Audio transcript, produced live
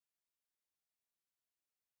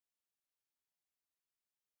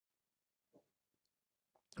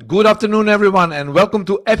Good afternoon, everyone, and welcome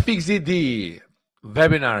to FXDD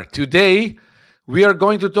webinar. Today, we are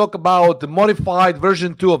going to talk about the modified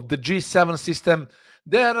version 2 of the G7 system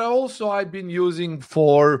that also I've been using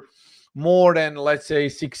for more than, let's say,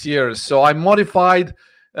 6 years. So I modified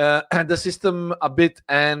the system a bit,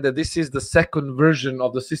 and this is the second version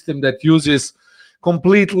of the system that uses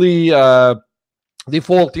completely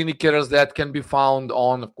default indicators that can be found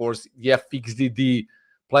on, of course, the FXDD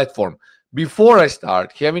platform. Before I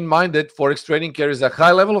start, have in mind that Forex trading carries a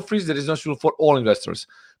high level of risk that is not suitable for all investors.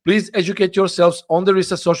 Please educate yourselves on the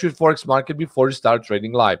risks associated with Forex market before you start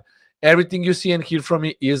trading live. Everything you see and hear from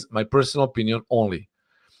me is my personal opinion only.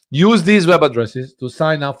 Use these web addresses to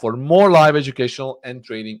sign up for more live educational and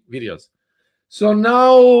trading videos. So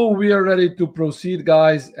now we are ready to proceed,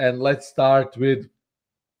 guys, and let's start with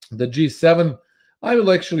the G7. I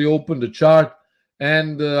will actually open the chart,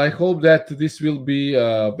 and I hope that this will be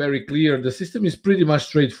very clear. The system is pretty much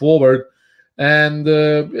straightforward, and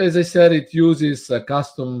as I said, it uses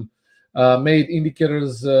custom made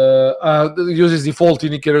indicators, uses default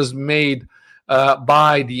indicators made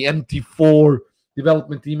by the MT4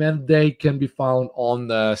 development team, and they can be found on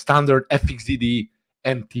the standard FXDD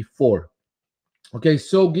MT4. Okay,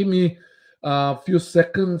 so give me a few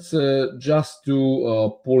seconds just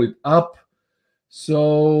to pull it up.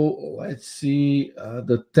 So let's see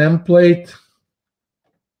the template.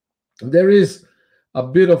 There is a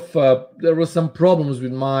bit of there were some problems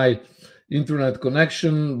with my internet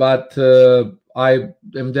connection, but I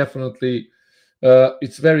am definitely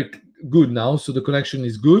it's very good now. So the connection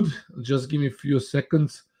is good. Just give me a few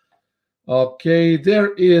seconds. Okay,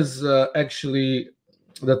 there is actually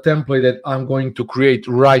the template that I'm going to create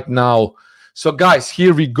right now. So guys,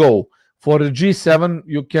 here we go. For the G7,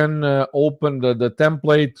 you can open the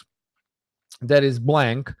template that is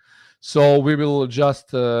blank. So we will just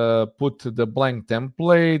put the blank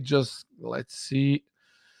template. Just let's see.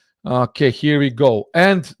 Okay, here we go.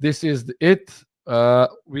 And this is it.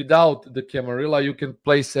 Without the Camarilla, you can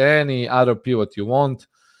place any other pivot you want.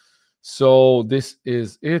 So this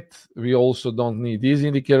is it. We also don't need these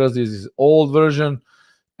indicators. This is old version.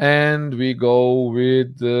 And we go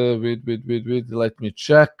with let me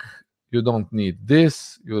check. You don't need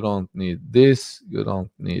this, you don't need this, you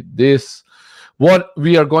don't need this. What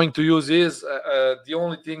we are going to use is, the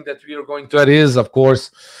only thing that we are going to add is, of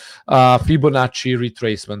course, Fibonacci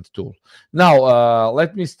retracement tool. Now,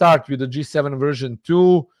 let me start with the G7 version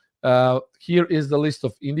 2. Here is the list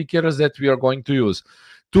of indicators that we are going to use.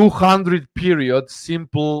 200 period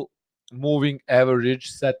simple moving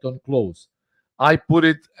average set on close. I put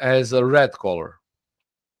it as a red color.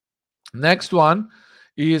 Next one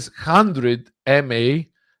is 100 MA,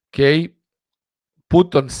 okay,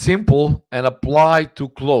 put on simple and apply to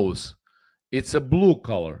close. It's a blue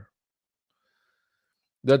color.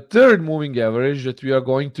 The third moving average that we are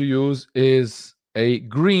going to use is a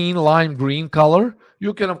green, lime green color.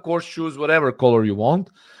 You can, of course, choose whatever color you want,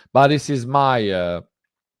 but this is my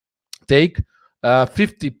take.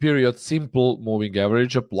 50 period simple moving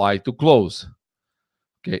average apply to close.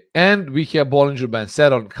 Okay, and we have Bollinger Band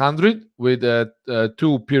set on 100 with a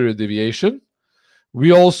 2 period deviation.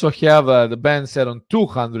 We also have the band set on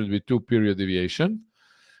 200 with 2 period deviation.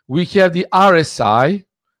 We have the RSI,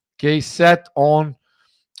 okay, set on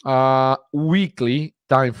weekly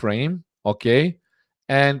time frame, okay,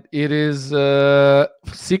 and it is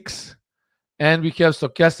 6. And we have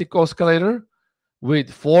stochastic oscillator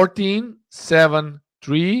with 14, 7,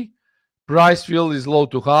 3. Price field is low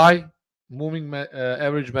to high. Moving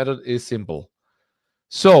average method is simple.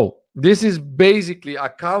 So this is basically a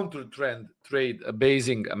counter trend trade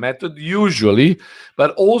basing method usually,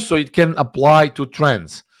 but also it can apply to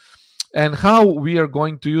trends. And how we are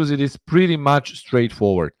going to use it is pretty much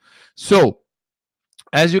straightforward. So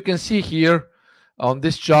as you can see here on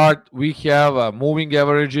this chart, we have moving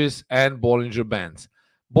averages and Bollinger Bands.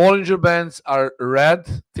 Bollinger Bands are red,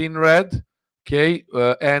 thin red, okay,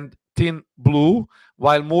 and thin blue,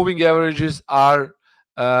 while moving averages are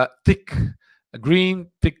thick green,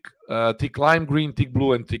 thick lime green, thick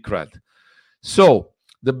blue, and thick red. So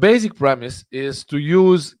the basic premise is to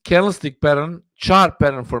use candlestick pattern, chart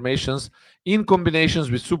pattern formations in combinations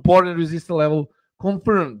with support and resistance level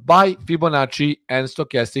confirmed by Fibonacci and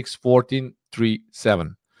stochastics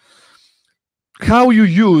 1437. How you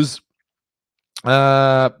use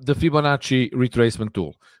the Fibonacci retracement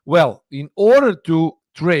tool? Well, in order to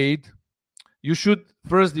trade, you should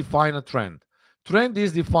first define a trend. Trend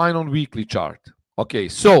is defined on weekly chart. Okay,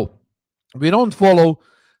 so we don't follow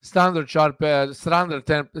standard chart standard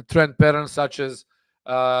trend patterns such as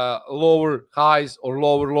lower highs or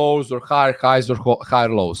lower lows or higher highs or higher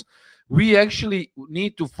lows. we actually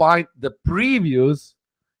need to find the previous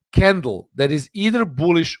candle that is either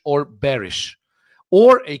bullish or bearish,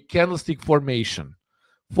 or a candlestick formation.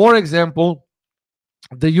 For example,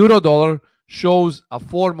 the euro dollar shows a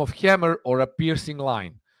form of hammer or a piercing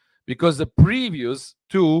line, because the previous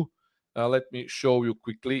two, let me show you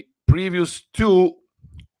quickly, previous two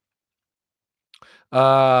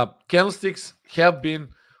candlesticks have been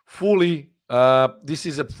fully, this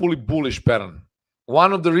is a fully bullish pattern.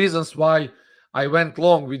 One of the reasons why I went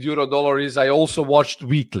long with euro dollar is I also watched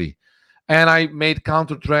weekly, and I made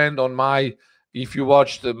counter trend on my, if you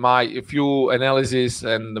watched my few analysis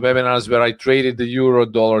and webinars where I traded the euro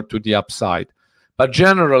dollar to the upside. But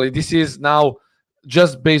generally, this is now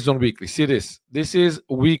just based on weekly. See this. This is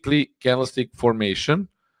weekly candlestick formation.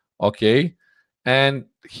 Okay. And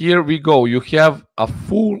here we go. You have a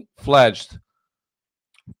full-fledged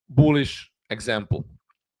bullish example.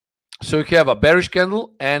 So you have a bearish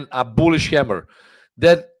candle and a bullish hammer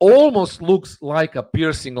that almost looks like a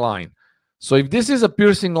piercing line. So if this is a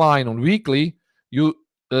piercing line on weekly, you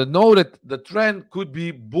know that the trend could be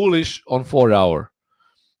bullish on 4-hour.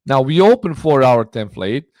 Now we open 4-hour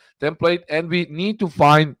template, and we need to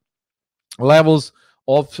find levels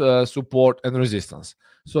of support and resistance.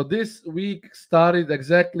 So this week started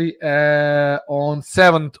exactly on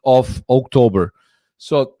 7th of October.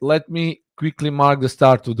 So let me quickly mark the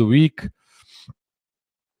start of the week.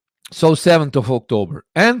 So 7th of October.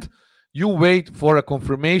 And you wait for a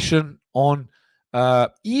confirmation on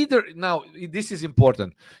either, now this is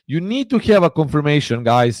important. You need to have a confirmation,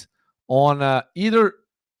 guys, on either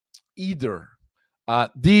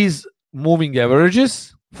these moving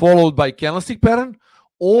averages followed by candlestick pattern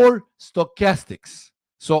or stochastics.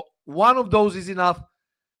 So one of those is enough.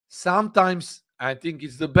 Sometimes I think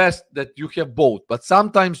it's the best that you have both, but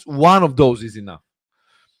sometimes one of those is enough.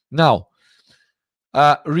 Now,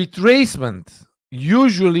 retracement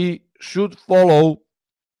usually should follow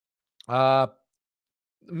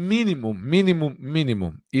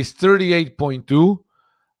minimum is 38.2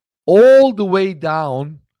 all the way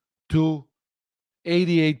down to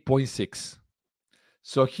 88.6.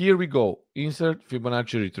 So here we go. Insert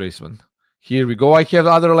Fibonacci retracement. Here we go. I have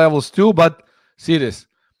other levels too, but see this.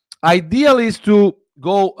 Ideal is to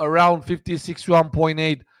go around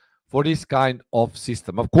 56.1.8 for this kind of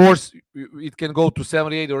system. Of course, it can go to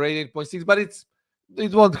 78 or 88.6, but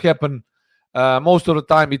it won't happen. Most of the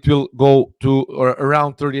time, it will go to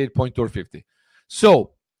around 38.2 or 50.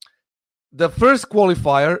 So the first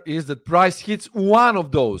qualifier is that price hits one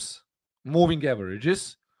of those moving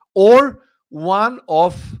averages or one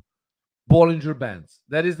of Bollinger Bands.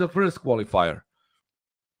 That is the first qualifier.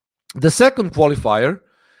 The second qualifier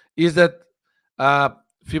is that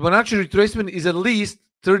Fibonacci retracement is at least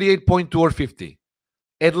 38.2 or 50,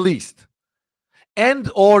 at least.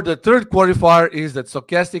 And or the third qualifier is that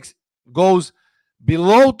stochastics goes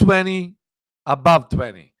below 20, above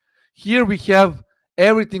 20. Here we have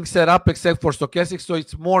everything set up except for stochastics, so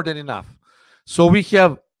it's more than enough. So we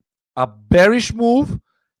have a bearish move,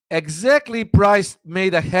 exactly price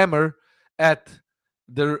made a hammer at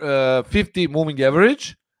the 50 moving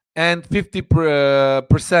average and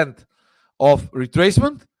 50% of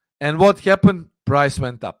retracement. And what happened? Price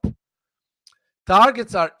went up.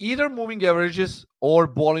 Targets are either moving averages or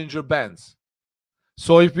Bollinger Bands.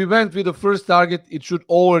 So if we went with the first target, it should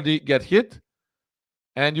already get hit.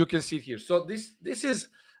 And you can see it here. So this is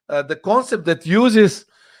the concept that uses,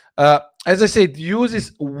 as I said,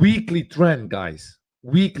 uses weekly trend, guys.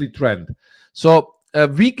 Weekly trend. So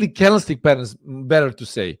weekly candlestick patterns, better to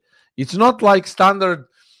say. It's not like standard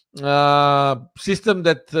system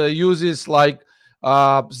that uses like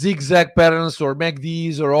zigzag patterns or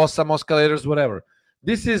MACDs or awesome oscillators, whatever.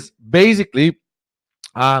 This is basically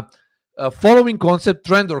following concept,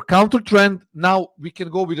 trend or counter trend. Now we can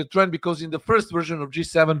go with the trend because in the first version of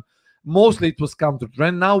G7, mostly it was counter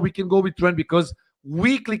trend. Now we can go with trend because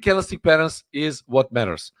weekly candlestick patterns is what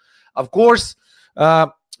matters. Of course,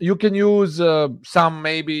 you can use some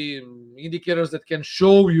maybe indicators that can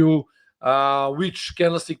show you which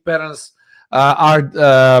candlestick patterns are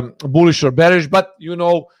bullish or bearish. But, you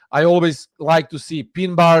know, I always like to see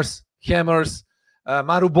pin bars, hammers,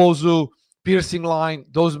 Marubozu, piercing line.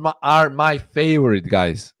 Those are my favorite,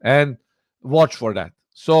 guys. And watch for that.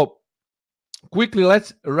 So quickly,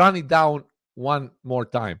 let's run it down one more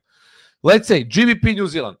time. Let's say GBP New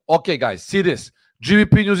Zealand. Okay, guys, see this.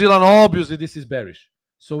 GBP New Zealand, obviously, this is bearish.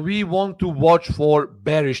 So we want to watch for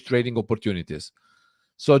bearish trading opportunities.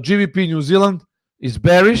 So GBP New Zealand is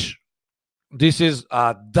bearish. This is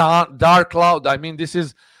a dark cloud. I mean, this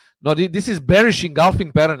is bearish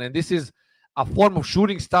engulfing pattern, and this is a form of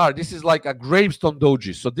shooting star. This is like a gravestone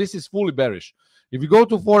doji. So this is fully bearish. If you go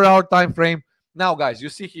to 4-hour time frame, now guys, you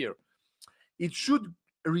see here, it should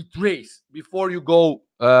retrace before you go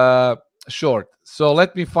short. So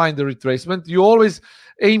let me find the retracement. You always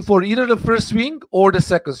aim for either the first swing or the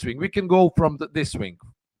second swing. We can go from this swing.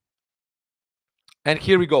 And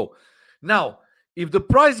here we go. Now, if the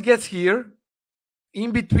price gets here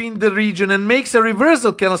in between the region and makes a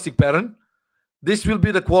reversal candlestick pattern, this will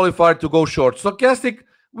be the qualifier to go short. Stochastic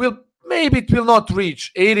will, maybe it will not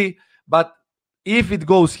reach 80, but if it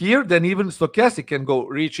goes here, then even stochastic can go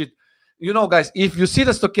reach it. You know, guys, if you see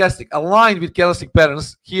the stochastic aligned with candlestick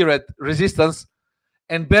patterns here at resistance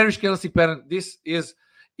and bearish candlestick pattern, this is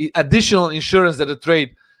additional insurance that the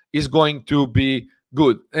trade is going to be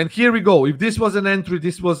good. And here we go. If this was an entry,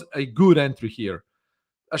 this was a good entry here.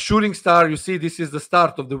 A shooting star, you see, this is the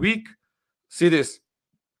start of the week. See this.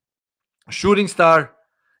 Shooting star.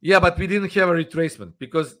 Yeah, but we didn't have a retracement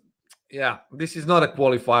because, yeah, this is not a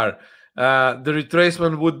qualifier. The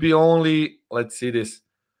retracement would be only, let's see this.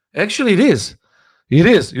 Actually, it is. It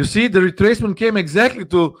is. You see, the retracement came exactly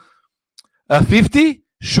to 50.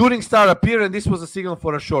 Shooting star appeared, and this was a signal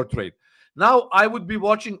for a short trade. Now, I would be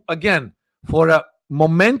watching, again, for a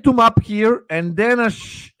momentum up here, and then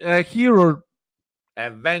a here or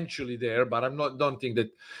eventually there, but don't think that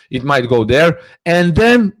it might go there, and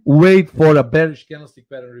then wait for a bearish candlestick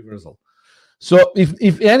pattern reversal. So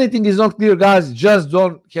if anything is not clear, guys, just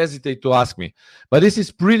don't hesitate to ask me. But this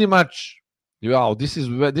is pretty much, wow, this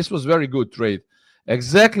was very good trade.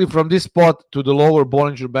 Exactly from this spot to the lower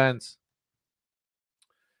Bollinger Bands.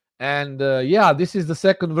 And yeah, this is the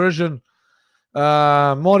second version,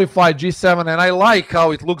 modified G7, and I like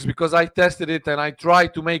how it looks because I tested it and I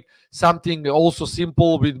tried to make something also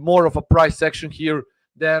simple with more of a price action here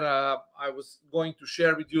that I was going to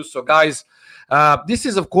share with you. So guys, this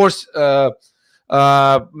is of course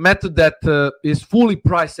method that is fully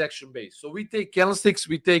price action based. So we take candlesticks,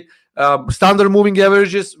 we take standard moving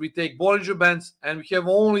averages, we take Bollinger Bands, and we have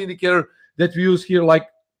only indicator that we use here like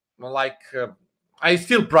I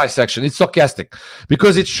still price action. It's stochastic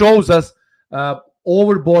because it shows us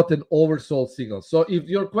overbought and oversold signals. So if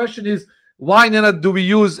your question is why not do we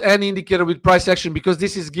use any indicator with price action, because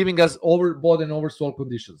this is giving us overbought and oversold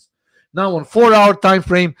conditions. Now on 4-hour time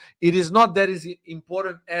frame, it is not that is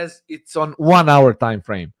important as it's on 1-hour time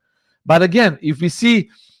frame. But again, if we see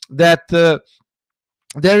that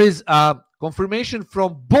there is a confirmation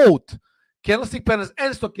from both candlestick patterns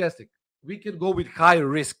and stochastic, we can go with higher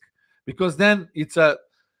risk because then it's a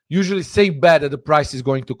usually safe bet that the price is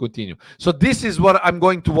going to continue. So this is what I'm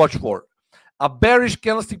going to watch for. A bearish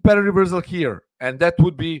candlestick pattern reversal here, and that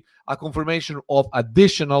would be a confirmation of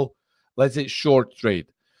additional, let's say, short trade.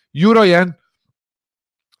 Euro yen.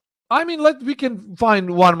 I mean, we can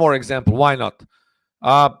find one more example. Why not?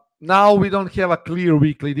 Now we don't have a clear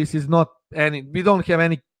weekly. This is not any. We don't have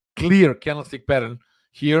any clear candlestick pattern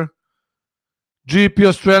here. GBP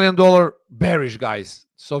Australian dollar bearish, guys.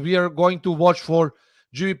 So we are going to watch for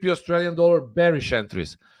GBP Australian dollar bearish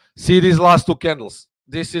entries. See these last two candles.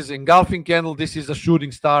 This is engulfing candle. This is a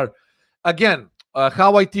shooting star. Again,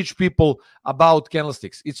 how I teach people about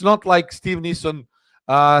candlesticks. It's not like Steve Neeson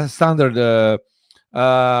standard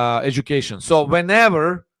education. So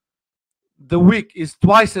whenever the wick is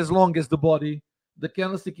twice as long as the body, the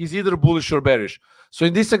candlestick is either bullish or bearish. So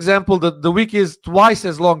in this example, the wick is twice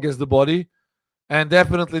as long as the body, and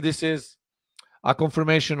definitely this is a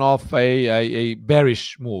confirmation of a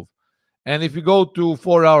bearish move. And if you go to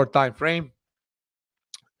 4-hour time frame,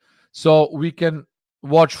 so we can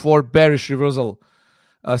watch for bearish reversal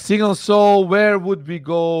signal. So where would we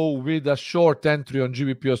go with a short entry on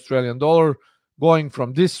GBP Australian dollar, going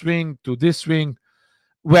from this swing to this swing?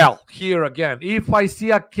 Well, here again, if I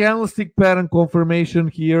see a candlestick pattern confirmation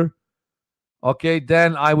here, okay,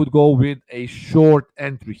 then I would go with a short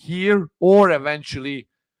entry here, or eventually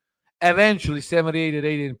 78 at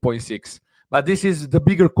 18.6. But this is the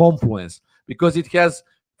bigger confluence because it has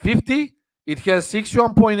 50, it has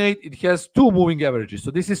 61.8, it has two moving averages.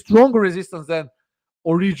 So this is stronger resistance than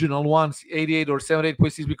original ones, 88 or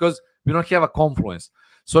 78.6, because we don't have a confluence.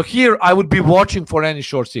 So here I would be watching for any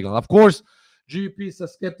short signal. Of course, GBP is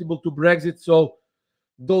susceptible to Brexit, so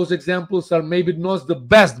those examples are maybe not the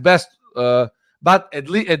best, but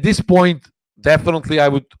at this point, definitely I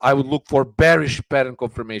would look for bearish pattern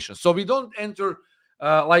confirmation. So we don't enter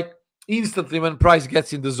like instantly when price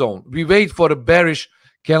gets in the zone. We wait for a bearish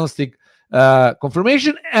candlestick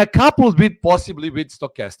confirmation, coupled with possibly with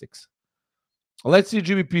stochastics. Let's see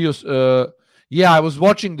GBP. Yeah, I was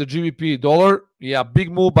watching the GBP dollar. Yeah, big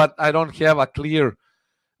move, but I don't have a clear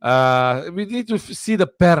We need to see the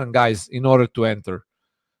pattern, guys, in order to enter.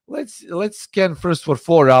 Let's scan first for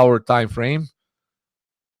 4-hour time frame,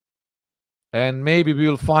 and maybe we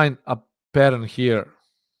will find a pattern here.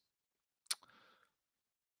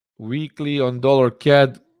 Weekly on dollar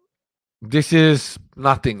CAD. This is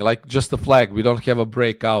nothing, like just a flag. We don't have a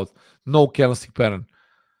breakout. No candlestick pattern.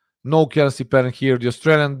 No candlestick pattern here. The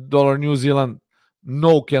Australian dollar, New Zealand,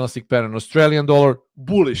 no candlestick pattern. Australian dollar,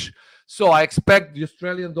 bullish. So I expect the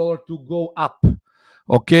Australian dollar to go up.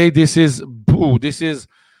 Okay, this is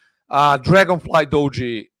Dragonfly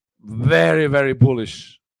Doji, very, very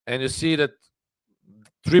bullish. And you see that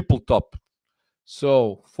triple top.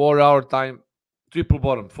 So 4-hour time, triple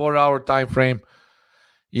bottom, 4-hour time frame.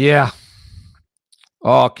 Yeah.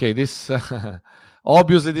 Okay, this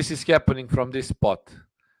obviously this is happening from this spot.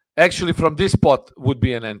 Actually, from this spot would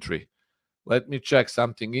be an entry. Let me check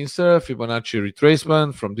something. Insert Fibonacci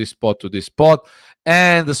retracement from this spot to this spot,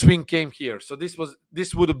 and the swing came here. So this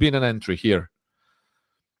would have been an entry here.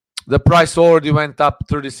 The price already went up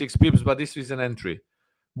 36 pips, but this is an entry.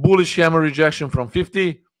 Bullish hammer rejection from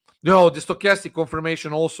 50. No, the stochastic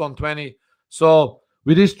confirmation also on 20. So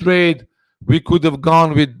with this trade, we could have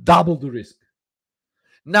gone with double the risk.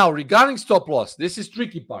 Now, regarding stop loss, this is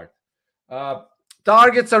tricky part.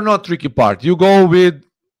 Targets are not tricky part. You go with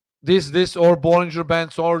this or Bollinger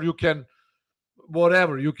Bands, or you can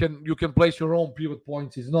whatever. You can place your own pivot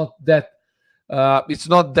points. It's not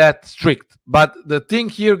that strict. But the thing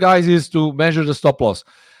here, guys, is to measure the stop loss.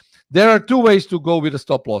 There are two ways to go with the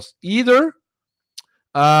stop loss. Either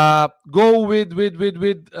go with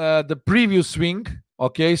the previous swing.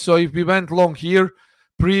 Okay, so if we went long here,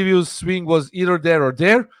 previous swing was either there or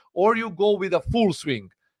there, or you go with a full swing.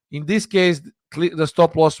 In this case, the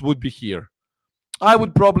stop loss would be here. I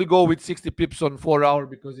would probably go with 60 pips on 4-hour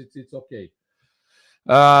because it's okay.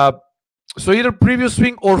 So either previous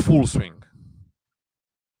swing or full swing.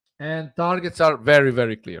 And targets are very,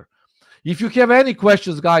 very clear. If you have any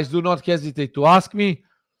questions, guys, do not hesitate to ask me.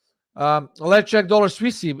 Let's check dollar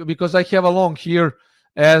Swissy because I have a long here.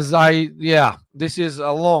 This is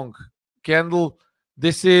a long candle.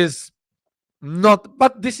 This is not,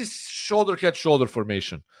 but this is shoulder head shoulder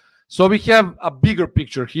formation. So we have a bigger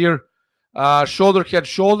picture here. Shoulder head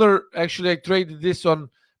shoulder. Actually, I traded this on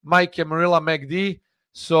my Camarilla MACD.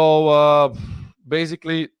 So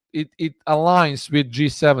basically, it aligns with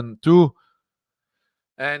G7 too.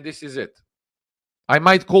 And this is it. I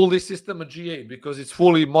might call this system a G8 because it's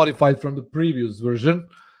fully modified from the previous version.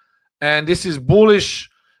 And this is bullish.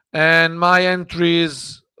 And my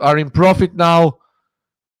entries are in profit now.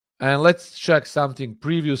 And let's check something.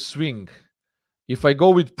 Previous swing. If I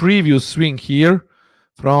go with previous swing here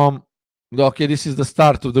from, okay, this is the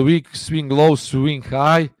start of the week. Swing low, swing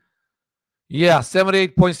high. Yeah,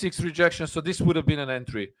 78.6 rejection. So this would have been an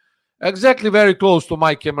entry. Exactly very close to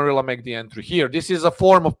my Camarilla MACD entry here. This is a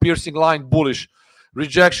form of piercing line bullish.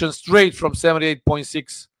 Rejection straight from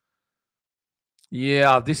 78.6.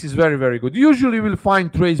 Yeah, this is very, very good. Usually we'll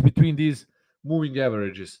find trades between these moving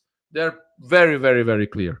averages. They're very, very, very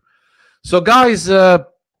clear. So guys,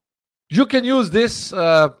 you can use this.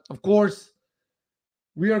 Of course,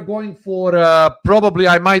 we are going for probably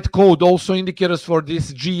I might code also indicators for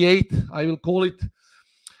this G8. I will call it.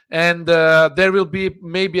 And there will be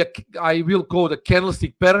maybe I will code a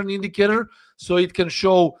candlestick pattern indicator. So it can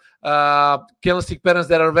show candlestick patterns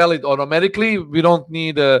that are valid automatically. We don't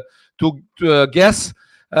need to guess.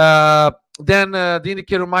 Then the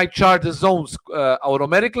indicator might chart the zones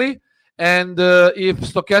automatically. And if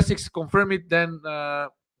stochastics confirm it, then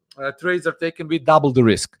trades are taken with double the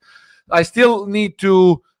risk. I still need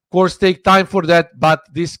to, of course, take time for that, but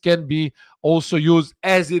this can be also used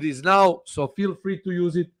as it is now. So feel free to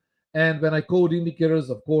use it. And when I code indicators,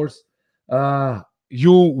 of course,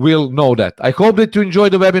 you will know that. I hope that you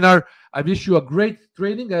enjoyed the webinar. I wish you a great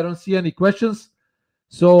trading. I don't see any questions.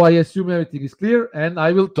 So I assume everything is clear, and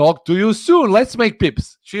I will talk to you soon. Let's make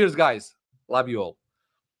pips. Cheers, guys. Love you all.